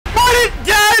It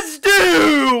does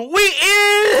do! We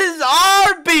is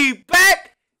RB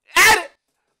back at it,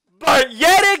 but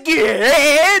yet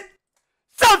again,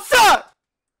 what's up?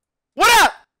 What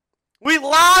up? We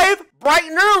live bright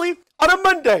and early on a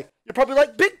Monday. You're probably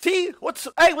like, Big T, what's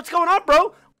going on,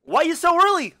 bro? Why you so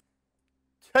early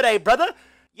today, brother?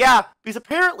 Yeah, because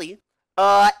apparently,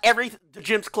 the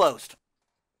gym's closed.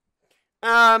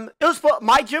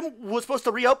 My gym was supposed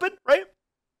to reopen, right?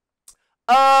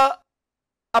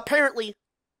 Apparently,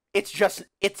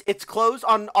 it's closed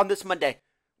on this Monday.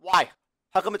 Why?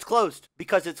 How come it's closed?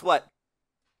 Because it's what?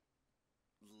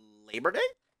 Labor Day?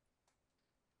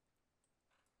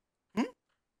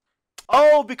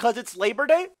 Oh, because it's Labor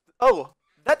Day? Oh,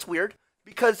 that's weird.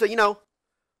 Because,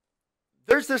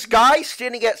 there's this guy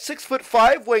standing at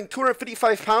 6'5", weighing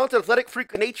 255 pounds, athletic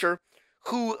freak of nature,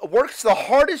 who works the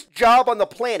hardest job on the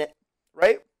planet,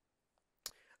 right?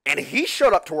 And he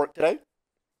showed up to work today.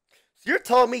 So you're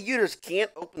telling me you just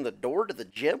can't open the door to the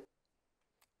gym?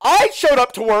 I showed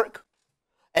up to work,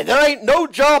 and there ain't no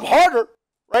job harder,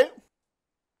 right?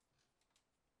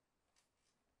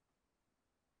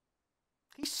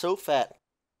 He's so fat,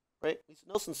 right?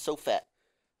 Nelson's so fat.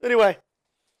 Anyway,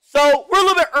 so we're a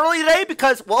little bit early today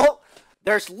because, well,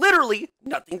 there's literally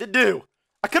nothing to do.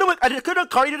 I could have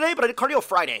cardio today, but I did cardio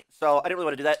Friday, so I didn't really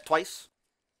want to do that twice.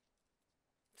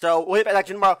 So we'll hit back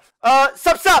to tomorrow.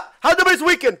 Sup? How's everybody's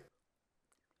weekend?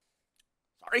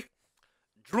 Sorry,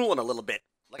 drooling a little bit.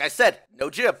 Like I said,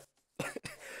 no gym.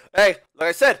 Hey, like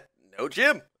I said, no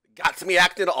gym. Got me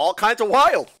acting all kinds of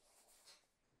wild.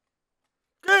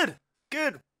 Good.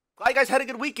 Glad you guys had a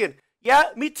good weekend.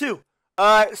 Yeah, me too.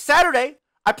 Saturday,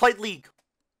 I played League.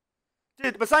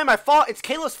 Dude, it's not my fault. It's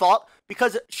Kayla's fault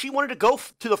because she wanted to go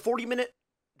to the 40-minute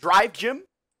drive gym.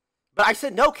 But I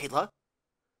said, no, Kayla.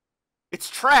 It's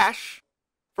trash,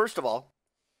 first of all.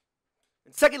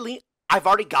 And secondly, I've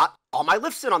already got all my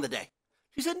lifts in on the day.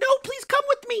 She said, no, please come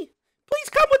with me. Please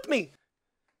come with me.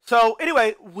 So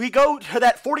anyway, we go to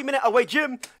that 40-minute away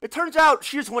gym. It turns out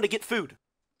she just wanted to get food.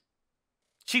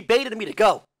 She baited me to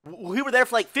go. We were there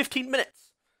for like 15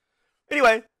 minutes.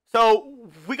 Anyway, so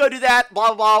we go do that,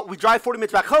 blah, blah, blah. We drive 40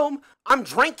 minutes back home. I'm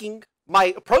drinking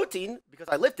my protein because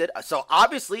I lifted. So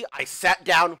obviously, I sat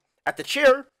down at this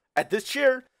chair,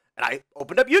 and I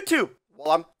opened up YouTube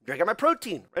while I'm drinking my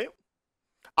protein, right?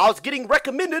 I was getting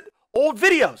recommended old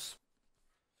videos.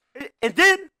 And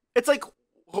then it's like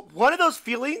one of those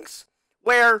feelings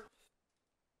where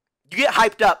you get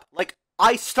hyped up. Like,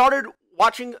 I started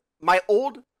watching my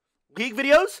old League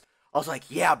videos. I was like,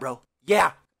 yeah, bro.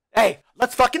 Yeah. Hey,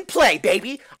 let's fucking play,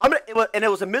 baby. And it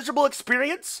was a miserable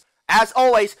experience. As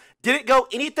always, didn't go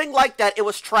anything like that. It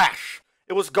was trash.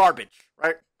 It was garbage,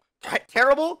 right?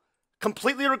 Terrible.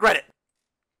 Completely regret it.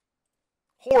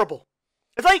 Horrible.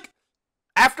 It's like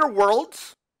after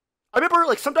Worlds. I remember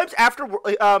like sometimes after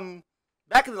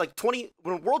back in like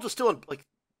when Worlds was still in like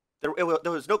there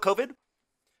was no COVID.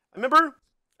 I remember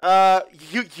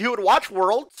you would watch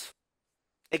Worlds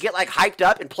and get like hyped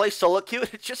up and play solo queue.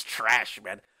 It's just trash,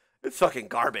 man. It's fucking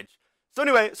garbage. So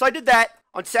anyway, so I did that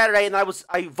on Saturday, and I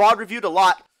VOD reviewed a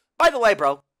lot. By the way,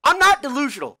 bro, I'm not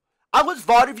delusional. I was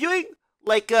VOD reviewing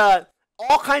like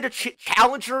all kind of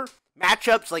challenger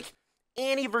matchups, like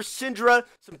Annie versus Syndra,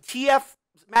 some TF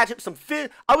matchups, some Finn.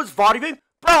 I was VOD reviewing.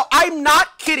 Bro, I'm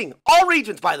not kidding. All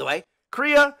regions, by the way.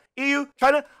 Korea, EU,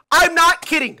 China. I'm not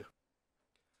kidding.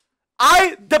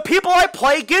 The people I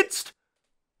play against,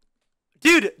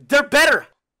 dude, they're better.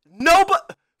 No,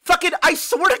 but fucking, I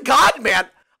swear to God, man.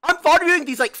 I'm VOD reviewing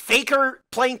these like Faker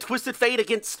playing Twisted Fate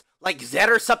against like Zed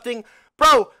or something.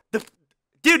 Bro,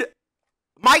 dude,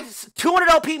 my 200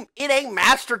 LP NA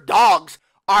Master Dogs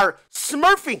are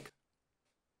smurfing.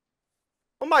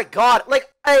 Oh my God.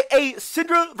 Like a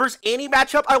Syndra versus Annie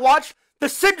matchup I watched, the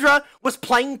Syndra was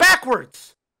playing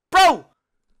backwards. Bro,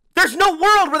 there's no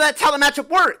world where that talent matchup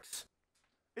works.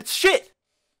 It's shit.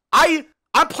 I'm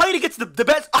playing against the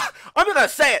best. I'm gonna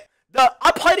say it.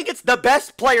 I'm playing against the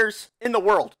best players in the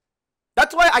world.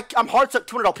 That's why I'm hard stuck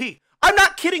 200 LP. I'm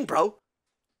not kidding, bro.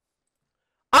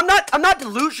 I'm not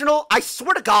delusional. I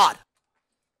swear to God.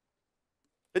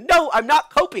 No, I'm not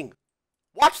coping.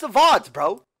 Watch the VODs,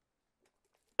 bro.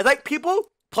 And like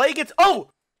people play against. Oh,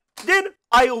 then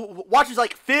I watched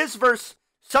like Fizz versus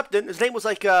something. His name was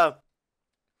like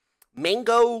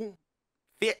Mango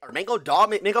Fit or Mango Dog,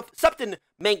 Mango something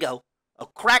Mango. A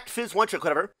cracked Fizz one trick,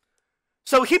 whatever.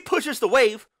 So he pushes the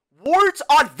wave, wards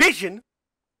on vision.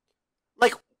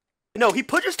 Like, no, he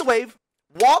pushes the wave,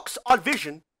 walks on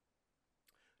vision.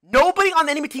 Nobody on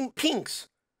the enemy team pings.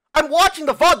 I'm watching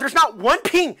the VOD. There's not one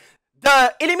ping.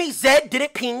 The enemy Zed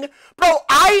didn't ping. Bro,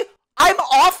 I I'm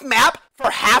off map for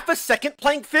half a second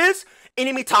playing Fizz.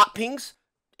 Enemy top pings,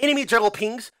 enemy jungle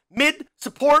pings, mid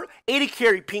support, 80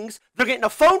 carry pings. They're getting a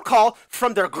phone call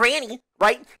from their granny,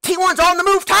 right? T1's on the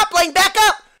move, top lane, back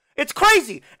up. It's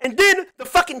crazy. And then the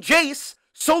fucking Jace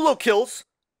solo kills.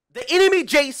 The enemy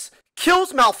Jace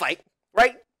kills Malphite,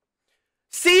 right?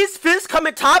 Sees Fizz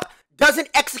coming top, doesn't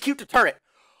execute the turret.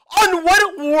 On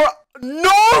what war?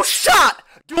 No shot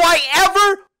do I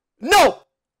ever. No.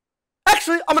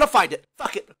 Actually, I'm gonna find it.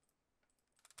 Fuck it.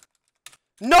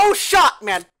 No shot,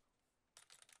 man.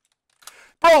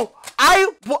 Bro, I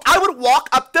would walk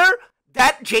up there.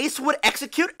 That Jace would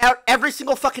execute every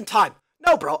single fucking time.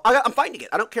 No, bro. I'm finding it.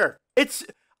 I don't care.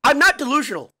 I'm not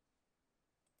delusional.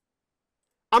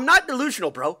 I'm not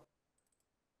delusional, bro.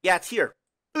 Yeah, it's here.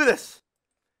 Look at this.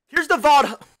 Here's the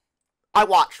VOD I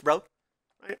watched, bro.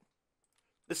 Right?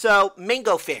 So,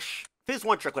 mango fish. Fizz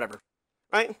one trick, whatever.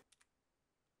 Right?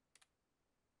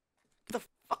 Get the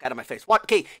fuck out of my face. What?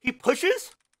 Okay, he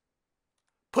pushes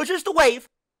the wave.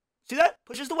 See that?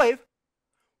 Pushes the wave.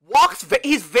 Walks.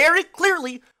 He's very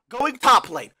clearly going top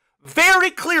lane.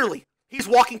 Very clearly, he's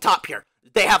walking top here.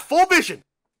 They have full vision.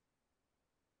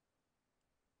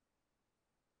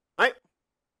 Right?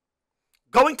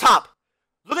 Going top.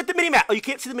 Look at the minimap. Oh, you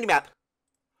can't see the minimap.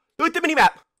 Look at the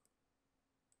minimap.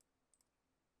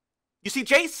 You see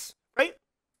Jace, right?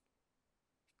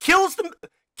 Kills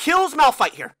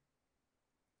Malphite here.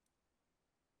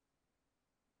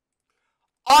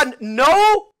 On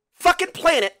no fucking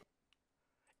planet,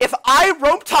 if I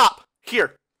roam top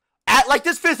here, like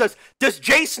this Fizz does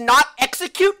Jace not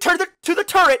execute to the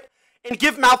turret and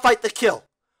give Malphite the kill?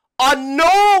 On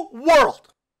no world.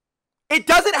 It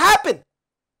doesn't happen.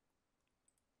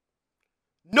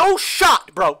 No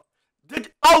shot, bro.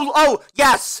 Oh,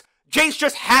 yes. Jace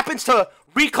just happens to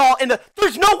recall in the...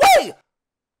 There's no way!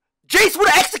 Jace would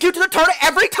execute to the turret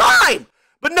every time!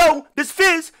 But no, this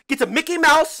Fizz gets a Mickey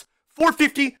Mouse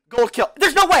 450 gold kill.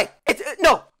 There's no way.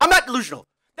 No, I'm not delusional.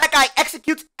 That guy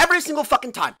executes every single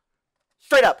fucking time.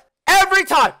 Straight up. Every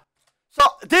time. So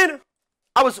then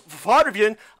I was VOD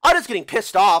reviewing. I was getting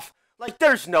pissed off. Like,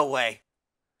 there's no way.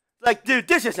 Like, dude,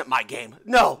 this isn't my game.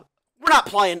 No, we're not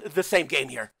playing the same game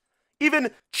here.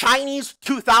 Even Chinese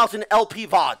 2000 LP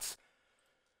VODs.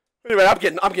 Anyway, I'm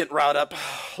getting riled up.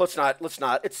 Let's not.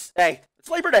 It's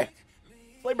Labor Day.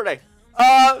 It's Labor Day.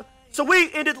 So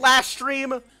we ended last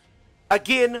stream.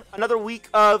 Again, another week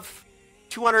of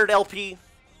 200 LP.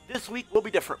 This week will be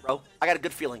different, bro. I got a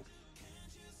good feeling.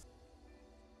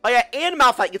 Oh yeah, and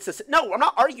Malphite gets this. No, I'm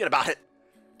not arguing about it.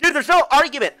 Dude, there's no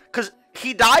argument. Because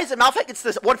he dies and Malphite gets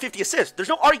this 150 assist. There's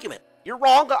no argument. You're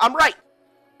wrong. I'm right.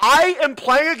 I am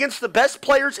playing against the best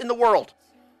players in the world.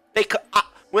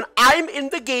 When I'm in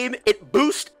the game, it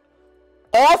boosts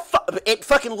it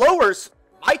fucking lowers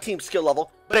my team's skill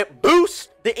level, but it boosts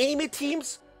the enemy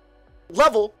team's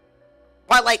level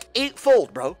by like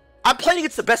 8-fold, bro. I'm playing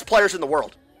against the best players in the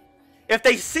world. If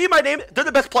they see my name, they're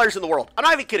the best players in the world. I'm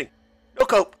not even kidding. No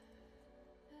cope.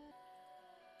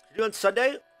 You doing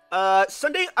Sunday?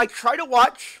 Sunday, I try to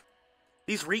watch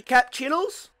these recap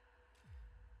channels,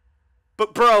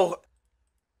 but bro,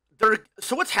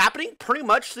 so what's happening? Pretty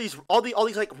much all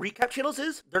these like recap channels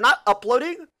they're not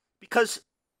uploading because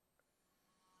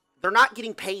they're not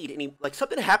getting paid any. Like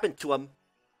something happened to them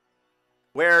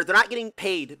where they're not getting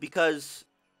paid because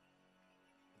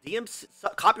DM's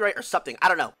copyright or something. I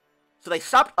don't know. So they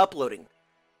stopped uploading,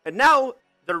 and now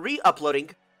they're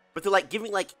re-uploading, but they're like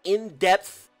giving like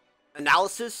in-depth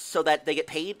analysis so that they get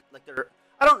paid. Like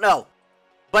I don't know,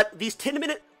 but these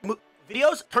 10-minute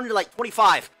videos turn into like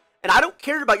 25. And I don't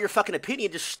care about your fucking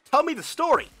opinion. Just tell me the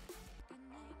story.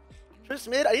 Tris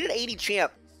mid, I need an 80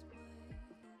 champ.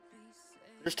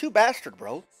 There's 2 bastard,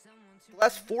 bro. The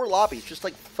last 4 lobbies. Just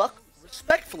like, fuck.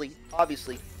 Respectfully,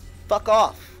 obviously. Fuck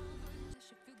off.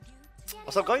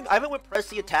 Also, I haven't went press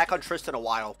the attack on Trist in a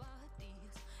while.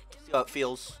 See how it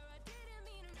feels.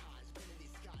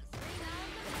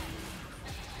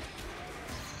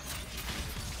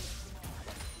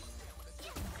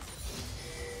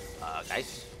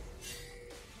 Guys.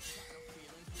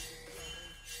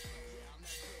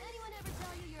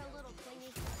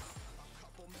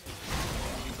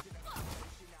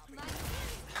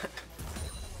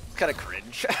 Kind of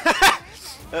cringe.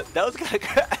 That was kind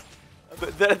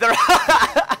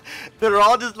of. They're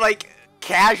all just like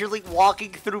casually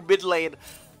walking through mid lane,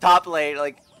 top lane,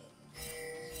 like.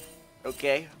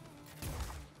 Okay.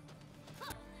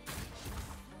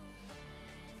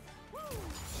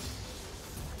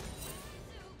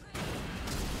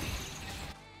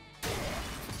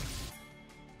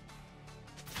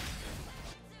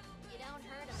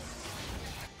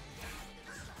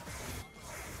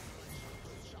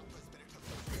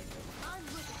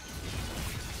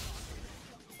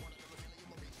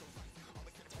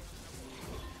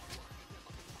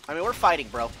 I mean, we're fighting,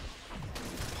 bro.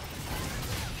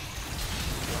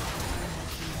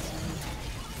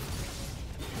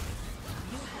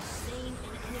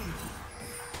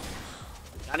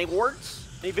 Got any wards?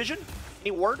 Any vision?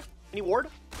 Any ward? Any ward?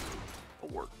 A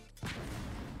ward.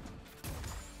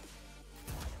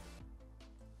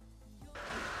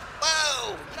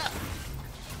 Whoa! Get up!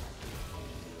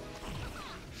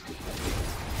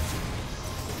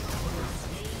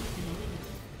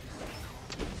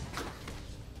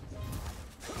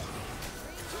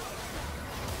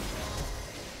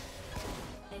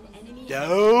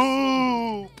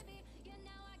 Dope!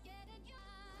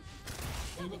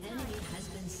 An enemy has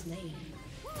been slain.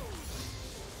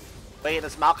 Wait,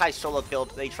 this Maokai solo killed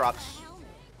the Aatrox.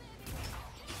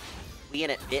 We in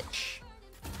it, bitch.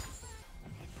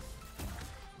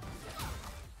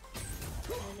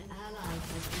 An ally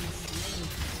has been slain.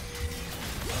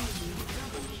 Enemy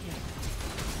double kill.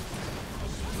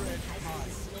 An enemy has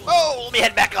been slain. Oh, let me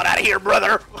head back on out of here,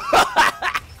 brother.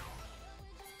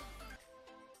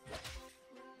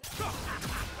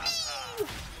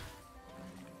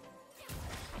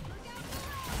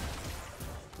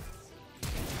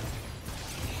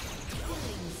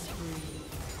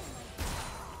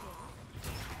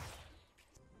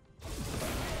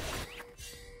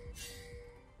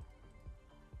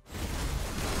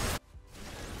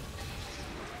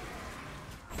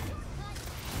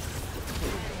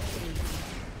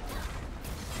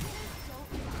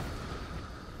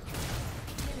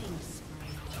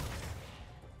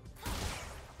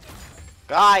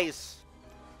 Guys,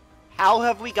 how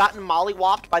have we gotten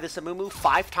mollywopped by this Amumu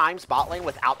 5 times bot lane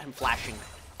without him flashing?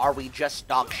 Are we just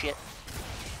dog shit?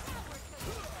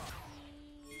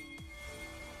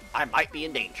 I might be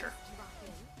in danger.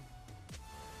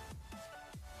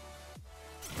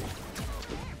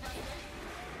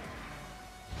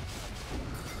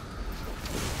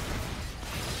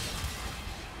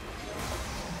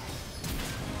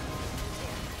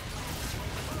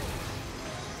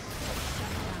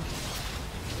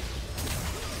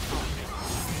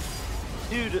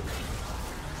 Dude.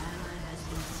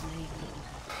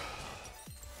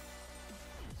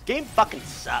 Game fucking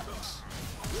sucks.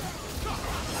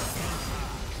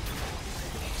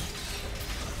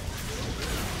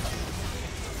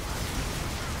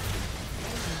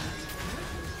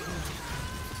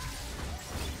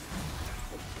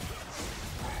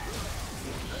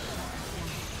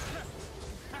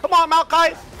 Come on,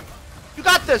 Maokai! You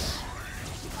got this!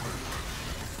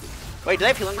 Wait, did I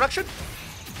have healing reduction?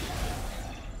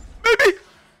 Maybe!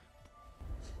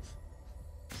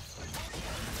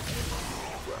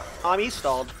 I'm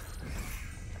E-stalled.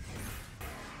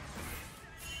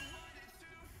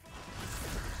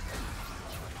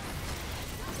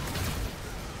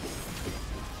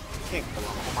 Can't kill him.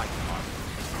 Oh my god.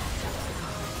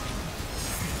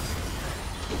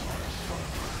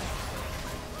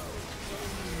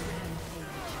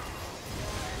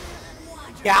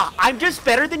 Yeah, I'm just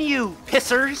better than you,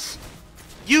 pissers.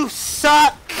 You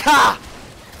suck!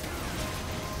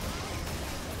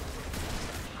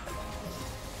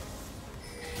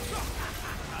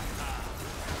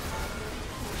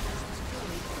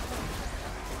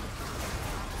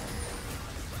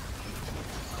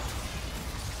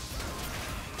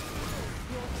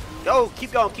 Go,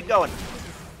 keep going, keep going.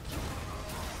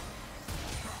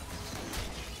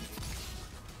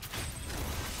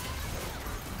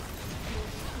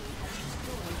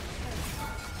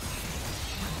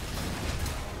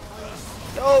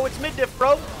 Yo, it's mid-diff,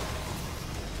 bro.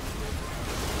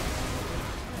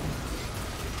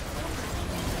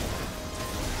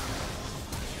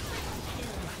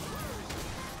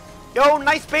 Yo,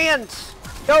 nice bands.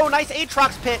 Yo, nice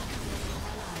Aatrox pick.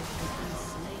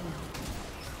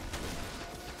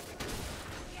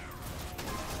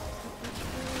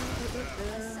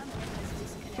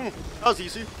 That was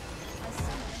easy.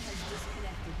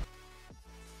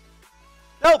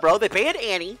 No, bro, they banned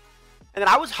Annie, and then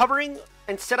I was hovering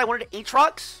and said I wanted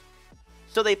Aatrox,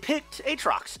 so they picked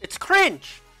Aatrox. It's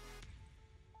cringe.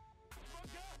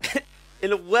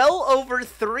 In well over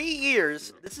 3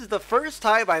 years, this is the first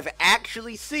time I've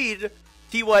actually seen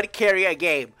T1 carry a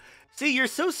game. See, you're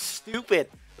so stupid.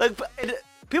 Like,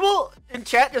 people in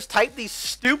chat just type these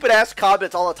stupid ass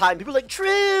comments all the time. People are like,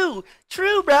 true,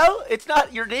 bro. It's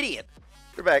not, you're an idiot.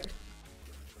 You're back.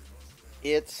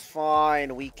 It's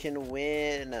fine, we can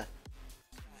win.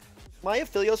 My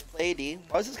Aphelios play AD.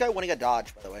 Why is this guy winning a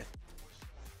dodge, by the way?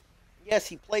 Yes,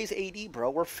 he plays AD,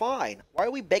 bro. We're fine. Why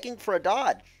are we begging for a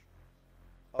dodge?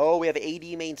 Oh, we have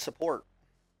AD main support.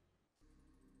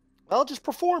 Well, just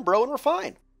perform, bro, and we're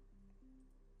fine.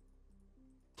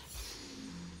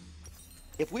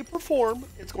 If we perform,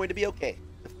 it's going to be okay.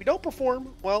 If we don't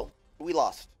perform, well, we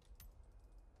lost.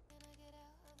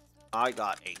 I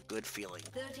got a good feeling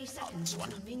 30 about seconds this one.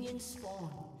 until minions spawn.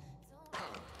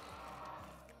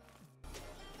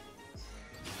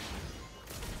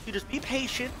 You just be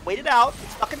patient, wait it out,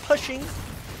 it's fucking pushing.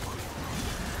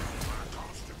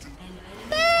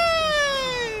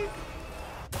 Hey!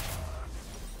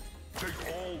 Take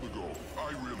all the gold. I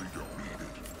really don't need it.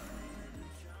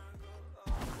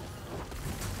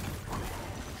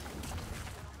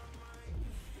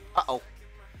 Uh-oh.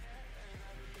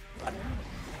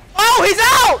 Oh, he's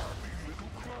out!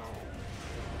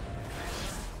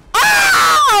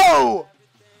 Oh!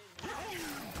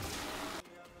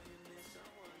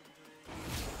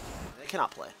 They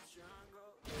cannot play.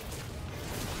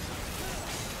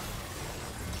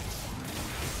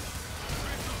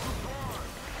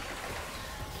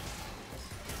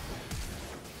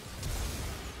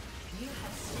 You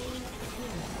have slain an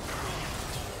enemy.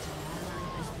 Ally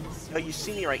has been slain. Yo, you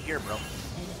see me right here, bro. An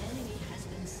enemy has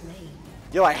been slain.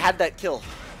 Yo, I had that kill.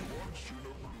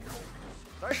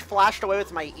 I just flashed away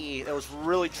with my E. It was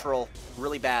really troll.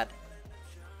 Really bad.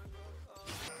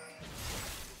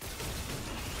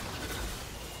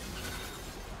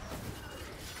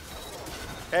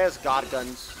 There's God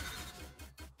guns.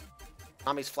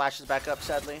 Nami's flashes back up,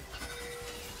 sadly.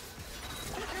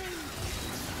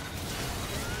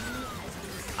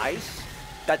 Ice.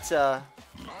 That's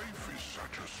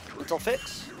mental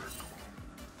fix.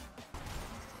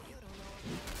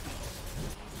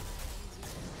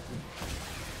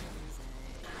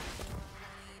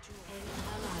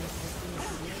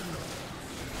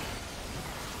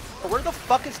 Where the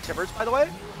fuck is Timbers, by the way?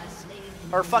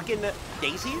 Or fucking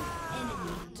Daisy?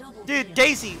 Dude,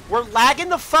 Daisy, we're lagging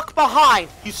the fuck behind,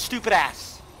 you stupid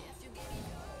ass.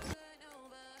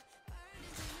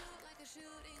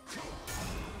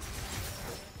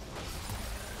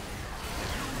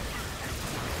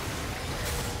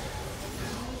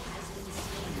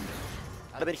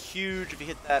 That'd have been huge if you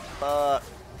hit that,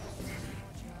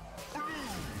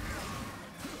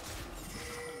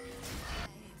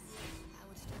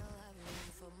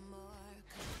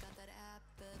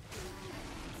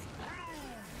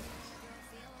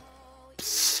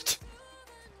 Psst.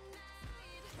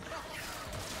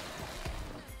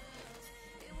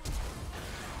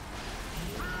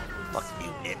 Fuck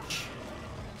you, bitch.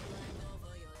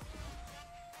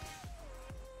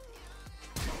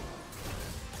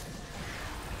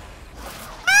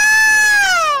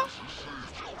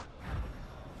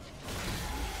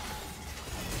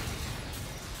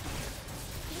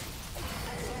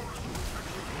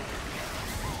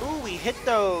 Ooh, we hit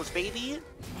those, baby.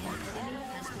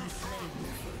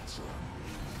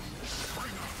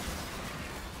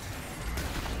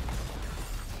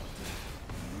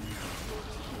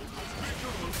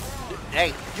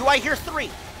 Hey, do I hear three?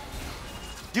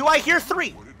 Do I hear three?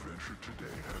 What adventure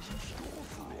today has in store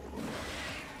for all of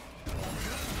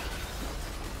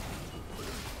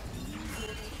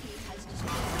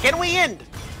us? Can we end?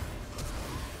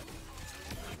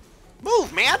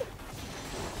 Move, man!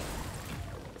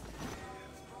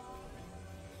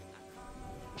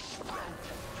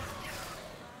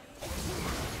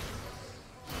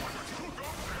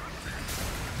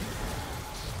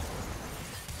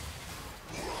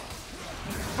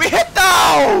 We hit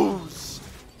those!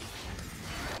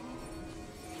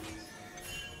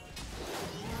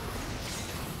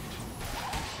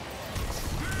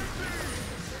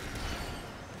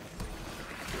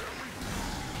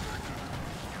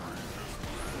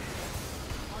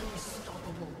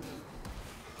 Unstoppable.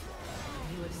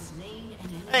 You have slain an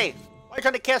enemy. Hey, why are you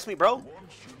trying to cast me, bro?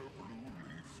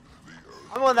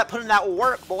 I'm the one that put in that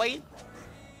work, boy.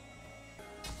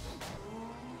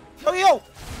 Yo, yo!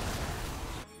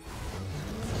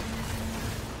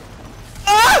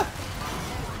 Ah!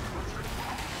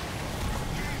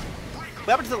 What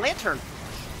happened to the lantern?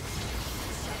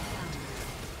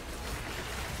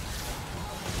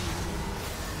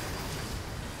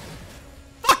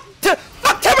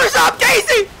 Fuck Timbers up,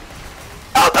 Daisy!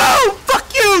 Oh, boom!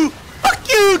 Fuck you! Fuck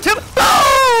you, Tim!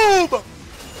 Boom!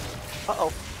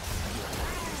 Uh-oh.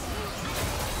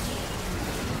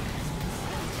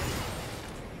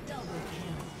 Double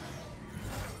kill.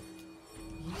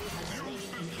 You have slain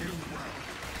an enemy.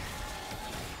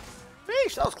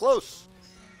 Sheesh, that was close.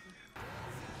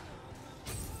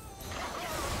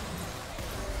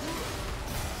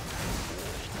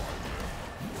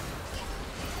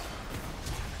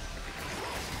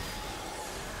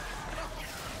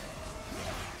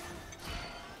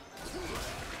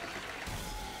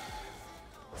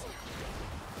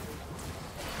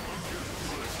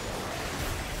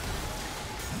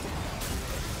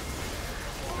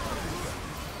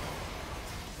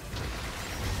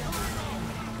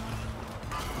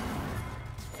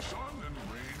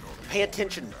 Pay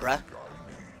attention, bruh.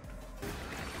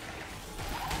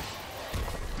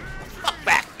 Fuck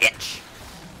back, bitch.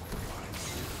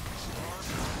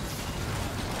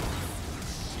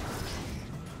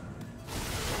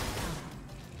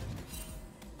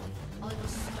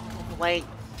 Wait,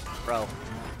 bro.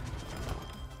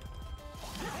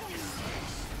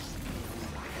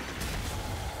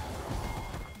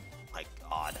 My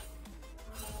God.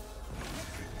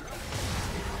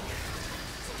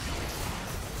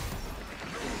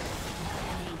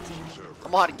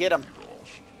 Come on, get him.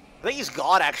 I think he's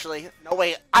gone, actually. No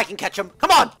way, I can catch him.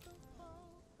 Come on!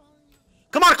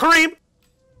 Come on, Kareem!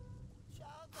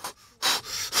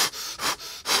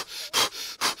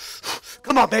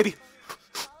 Come on, baby!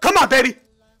 Come on, baby!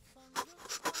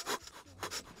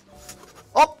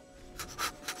 Oh!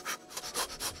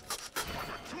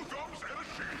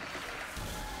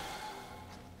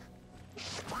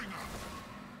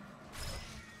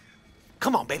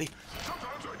 Come on, baby!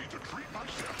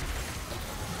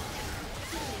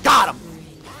 Got him!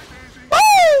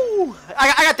 Woo!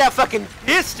 I got that fucking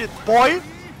distance, boy!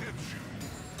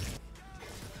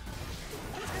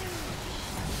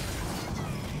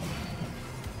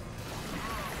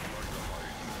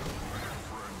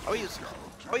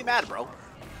 Why are you mad, bro?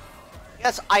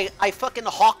 Yes, I fucking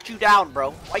hawked you down,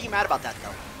 bro. Why are you mad about that, though?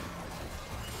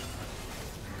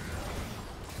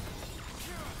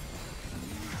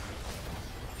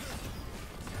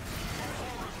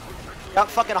 You got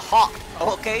fucking hawked,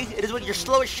 okay? It is when you're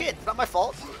slow as shit. It's not my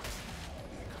fault.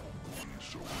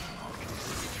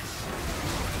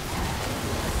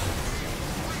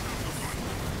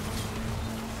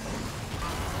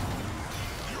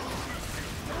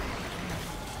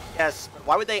 Yes, but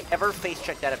why would they ever face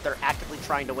check that if they're actively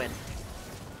trying to win?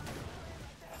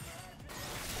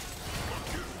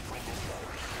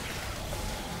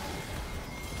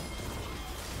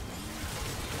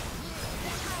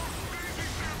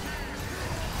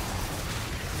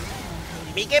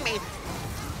 Gimme!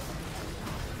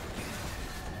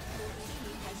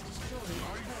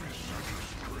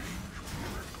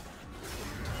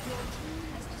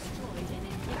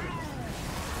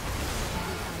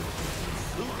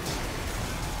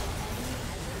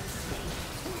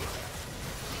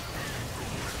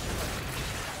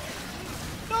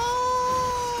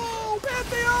 No!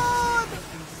 Pantheon!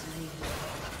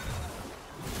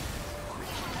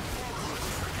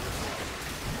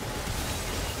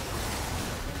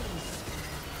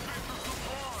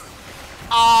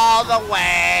 All the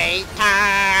way,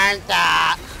 and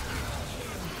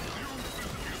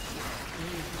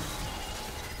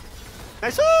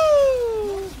nice.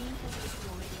 Woo!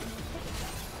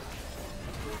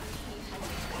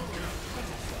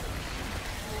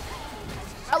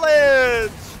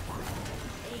 Challenge!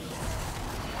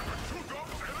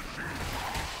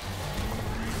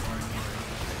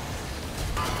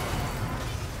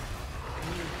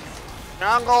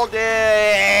 Jungle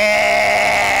death!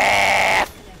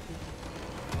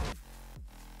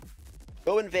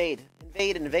 Go invade.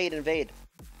 Invade, invade, invade.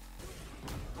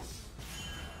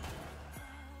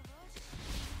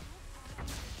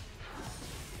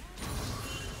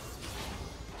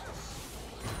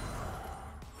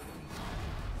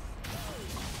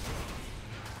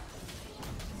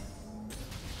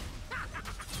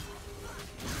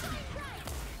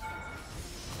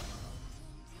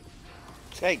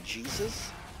 Hey,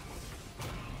 Jesus.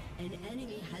 An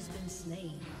enemy has been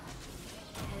slain.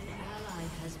 An ally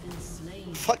has been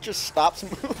slain. Fuck just stops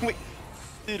moving.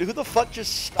 Dude, who the fuck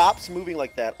just stops moving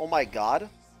like that? Oh my God.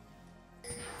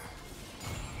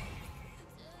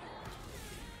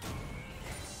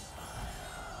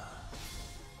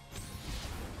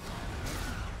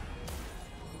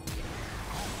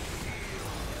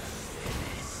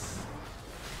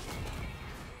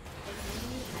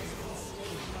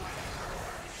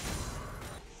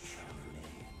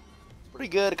 Pretty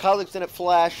good. Colleagues in it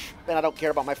flash, and I don't care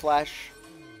about my flash.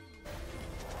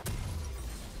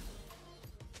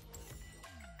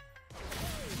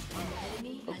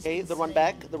 Okay, the run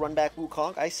back,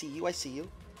 Wukong. I see you, I see you.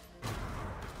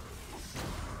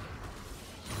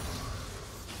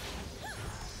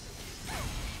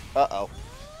 Uh-oh.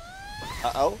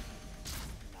 Uh-oh.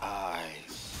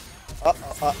 Nice.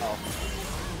 Uh-oh, uh-oh.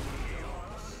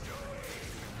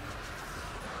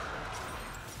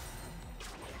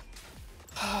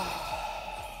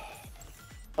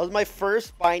 That was my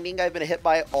first binding I've been hit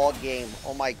by all game.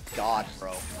 Oh my God,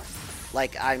 bro.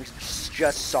 Like, I'm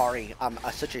just sorry. I'm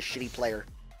such a shitty player.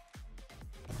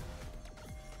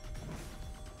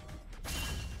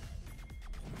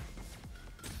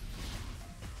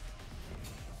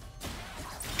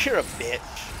 You're a bitch.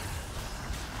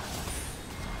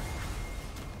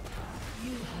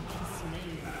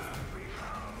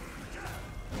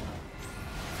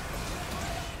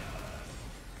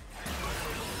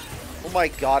 my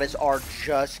god, his R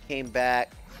just came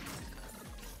back.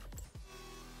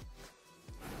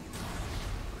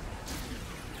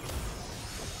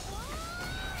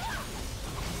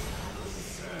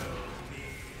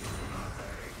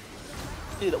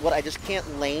 Dude, what, I just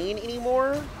can't lane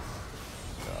anymore?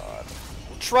 God.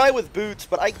 I'll try with boots,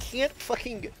 but I can't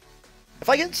fucking... If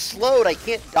I get slowed, I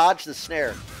can't dodge the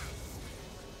snare.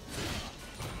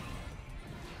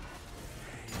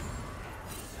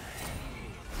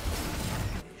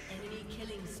 Enemy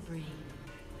killing spree.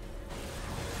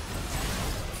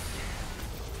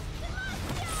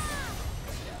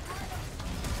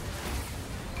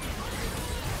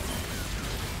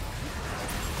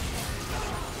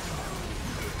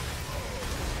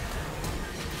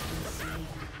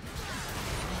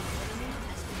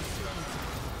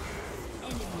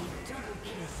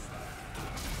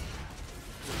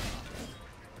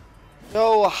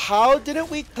 No, how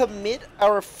didn't we commit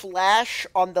our flash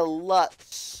on the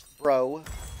Lutz, bro?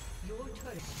 Your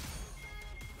turret.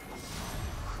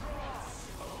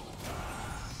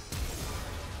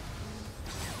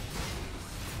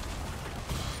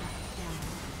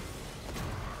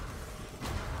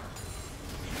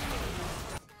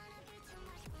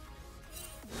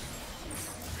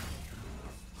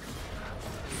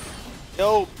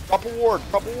 Yo, drop a ward,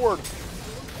 drop a ward,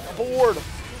 drop a ward.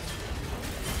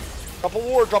 Drop a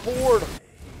ward, drop a ward.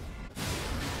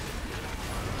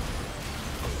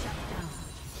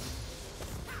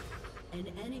 An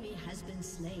enemy has been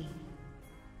slain.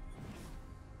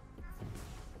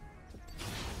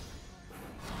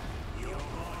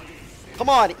 Come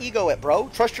on, ego it,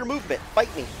 bro. Trust your movement. Fight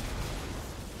me.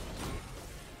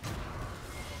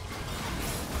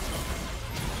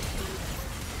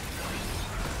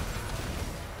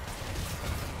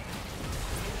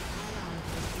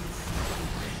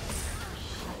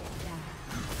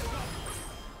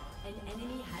 An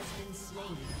enemy has been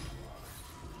slain.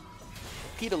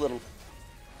 Repeat a little.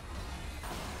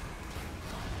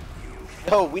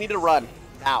 No, we need to run.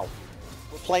 Now.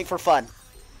 We're playing for fun.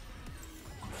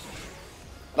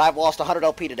 But I've lost 100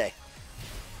 LP today.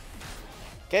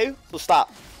 Okay? So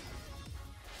stop.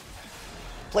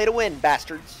 Play to win,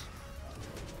 bastards.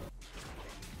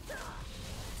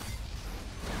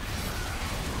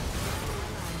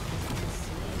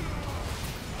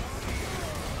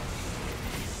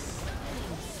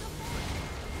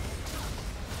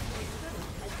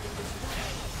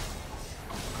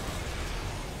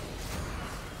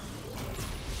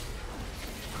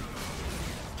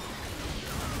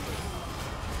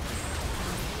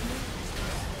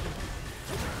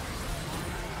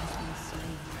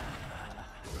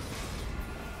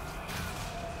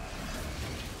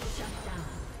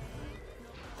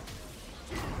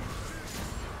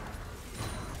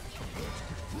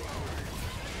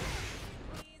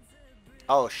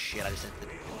 Oh shit, I just hit the...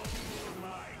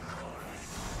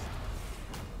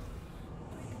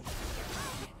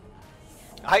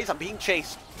 Guys, I'm being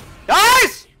chased.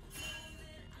 Guys!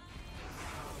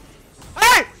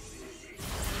 Hey!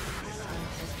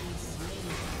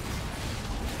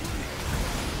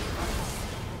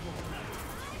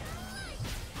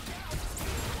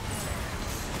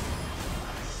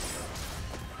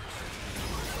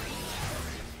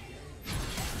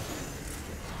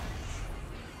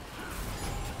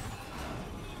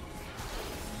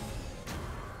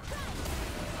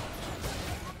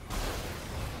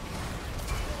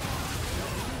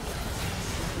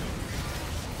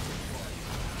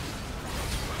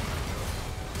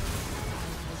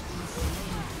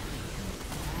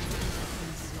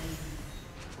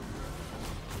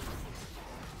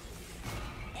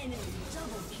 Enemy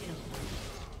double kill.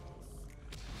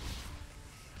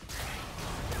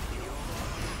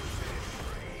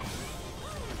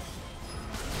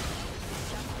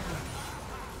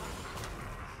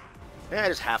 Yeah, I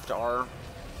just have to R. Ally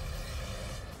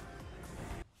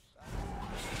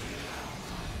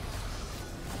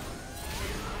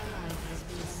has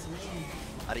been slain.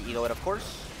 How to ego it, of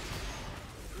course.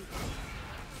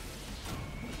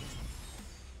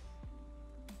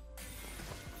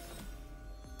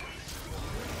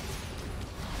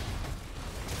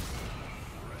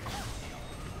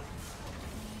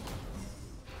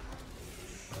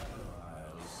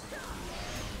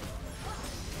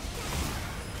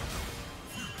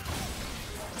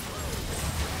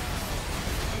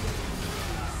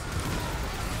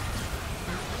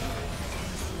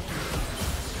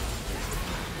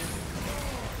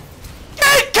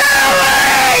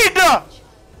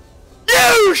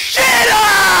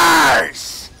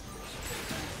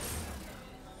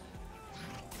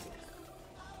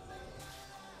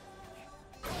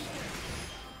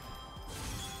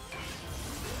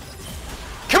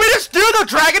 No,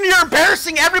 Dragon, you're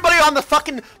embarrassing everybody on the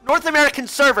fucking North American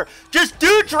server. Just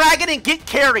do Dragon and get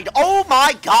carried. Oh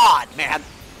my god, man.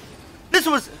 This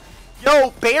was...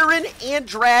 Yo, Baron and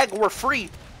Drag were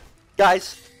free.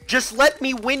 Guys, just let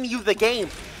me win you the game.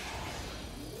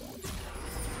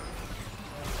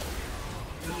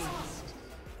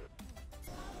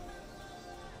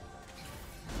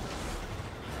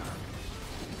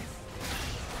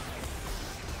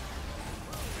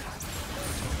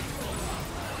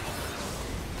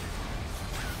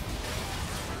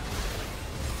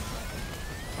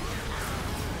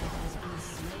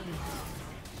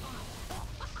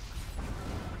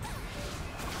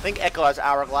 I think Echo has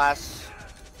Hourglass.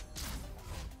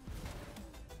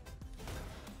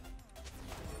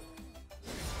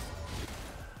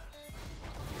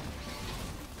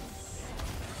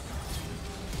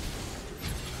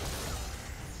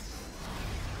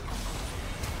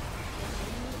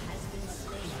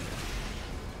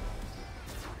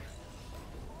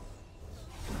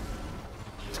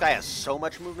 This guy has so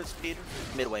much movement speed.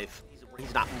 Mid-wave. We're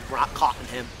not caught in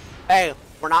him. Hey,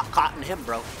 we're not caught in him,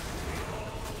 bro.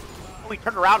 He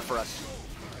turned around for us.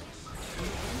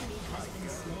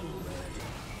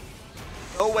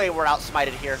 No way we're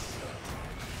outsmited here.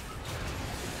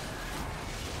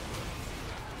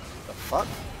 The fuck?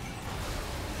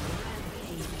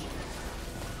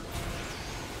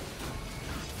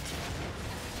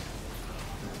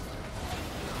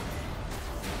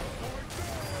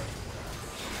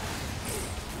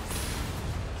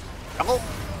 Jungle?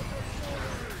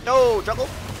 No, jungle.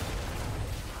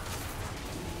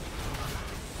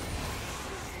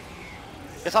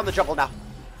 It's on the jungle now.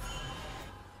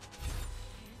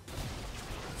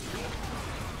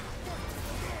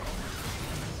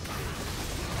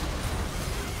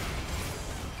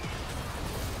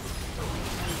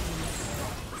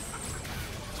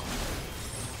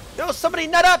 Yo, somebody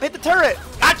nut up, hit the turret.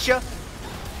 Gotcha.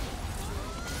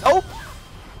 Nope.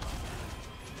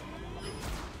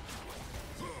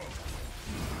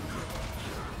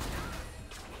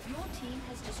 Your team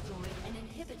has destroyed an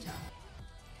inhibitor.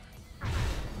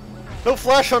 No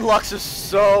flash on Lux is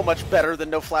so much better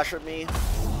than no flash on me.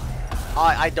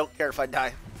 I don't care if I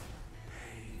die.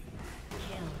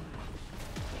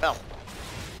 Well.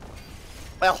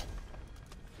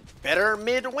 Better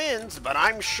mid wins, but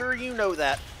I'm sure you know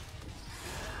that.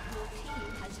 Your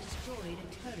team has destroyed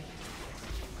a turret.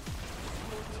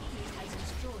 Your team has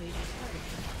destroyed a turret.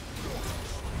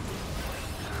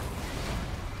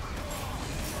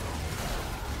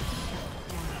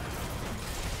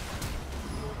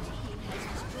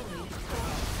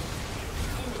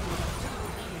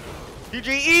 GG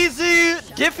easy,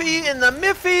 Diffie in the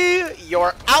Miffy,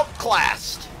 you're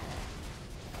outclassed.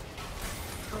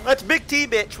 That's Big T,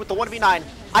 bitch, with the 1v9.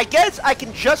 I guess I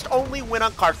can just only win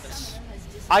on Karthus.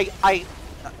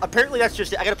 Apparently that's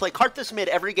just it. I gotta play Karthus mid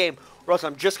every game, or else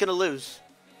I'm just gonna lose.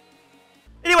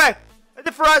 Anyway, that's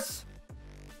it for us.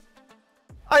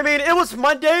 I mean, it was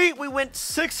Monday. We went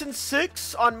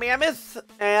 6-6 on Mammoth,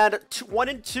 and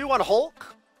 1-2 on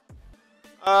Hulk.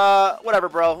 Whatever,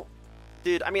 bro.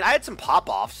 Dude, I mean, I had some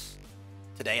pop-offs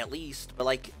today at least, but,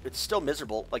 like, it's still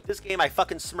miserable. Like, this game I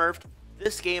fucking smurfed.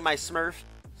 This game I smurfed.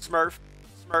 Smurfed.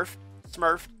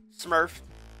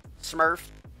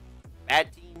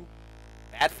 Bad team.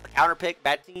 Bad counter pick.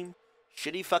 Bad team.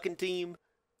 Shitty fucking team.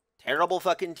 Terrible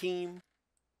fucking team.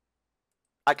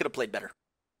 I could have played better.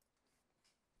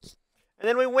 And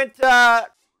then we went 1-2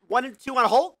 on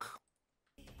Hulk.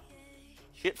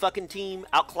 Shit fucking team.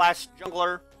 Outclassed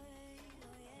jungler.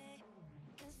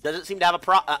 Doesn't seem to have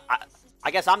a I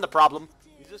guess I'm the problem.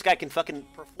 This guy can fucking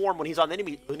perform when he's on the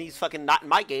enemy, when he's fucking not in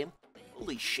my game.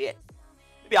 Holy shit.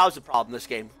 Maybe I was the problem this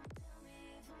game.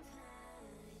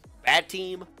 Bad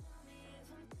team.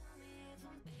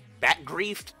 Bat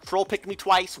griefed. Troll picked me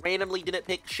twice. Randomly didn't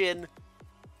pick Shin.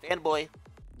 Fanboy.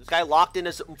 This guy locked in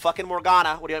his fucking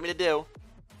Morgana. What do you want me to do?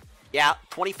 Yeah,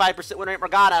 25% win rate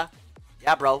Morgana.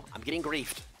 Yeah, bro. I'm getting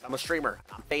griefed. I'm a streamer.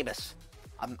 I'm famous.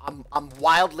 I'm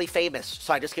wildly famous,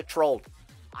 so I just get trolled.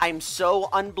 I'm so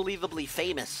unbelievably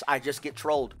famous, I just get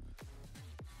trolled.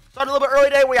 Started a little bit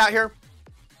early today. We out here.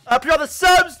 For all the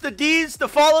subs, the Ds, the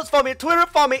follows, follow me on Twitter,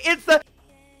 follow me Insta.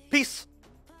 Peace.